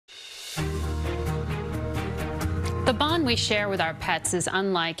The bond we share with our pets is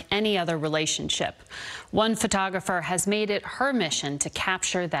unlike any other relationship. One photographer has made it her mission to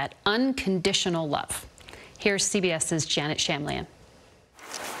capture that unconditional love. Here's CBS's Janet Shamlian.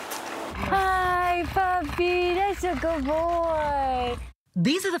 Hi, puppy. That's a good boy.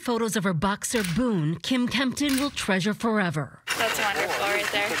 These are the photos of her boxer, Boone, Kim Kempton will treasure forever. That's wonderful right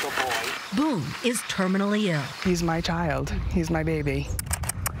there. Boone is terminally ill. He's my child. He's my baby.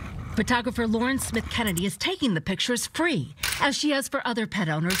 Photographer Lauren Smith Kennedy is taking the pictures free, as she has for other pet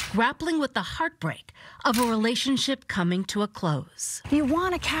owners grappling with the heartbreak of a relationship coming to a close. You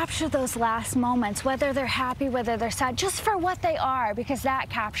want to capture those last moments, whether they're happy, whether they're sad, just for what they are, because that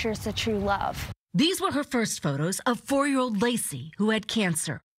captures the true love. These were her first photos of 4-year-old Lacey, who had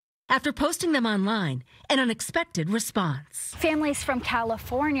cancer. After posting them online, an unexpected response. Families from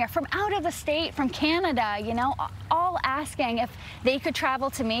California, from out of the state, from Canada, you know, all asking if they could travel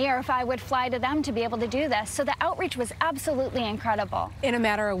to me or if I would fly to them to be able to do this. So the outreach was absolutely incredible. In a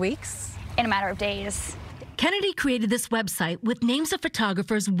matter of weeks? In a matter of days. Kennedy created this website with names of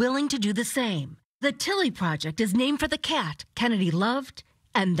photographers willing to do the same. The Tilly Project is named for the cat Kennedy loved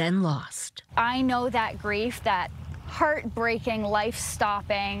and then lost. I know that grief, that heartbreaking,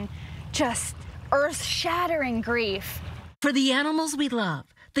 life-stopping, just earth-shattering grief. For the animals we love,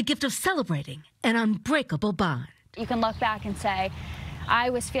 the gift of celebrating an unbreakable bond. You can look back and say,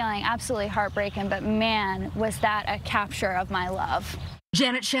 I was feeling absolutely heartbreaking, but man, was that a capture of my love.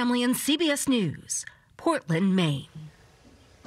 Janet Shamlian, CBS News, Portland, Maine.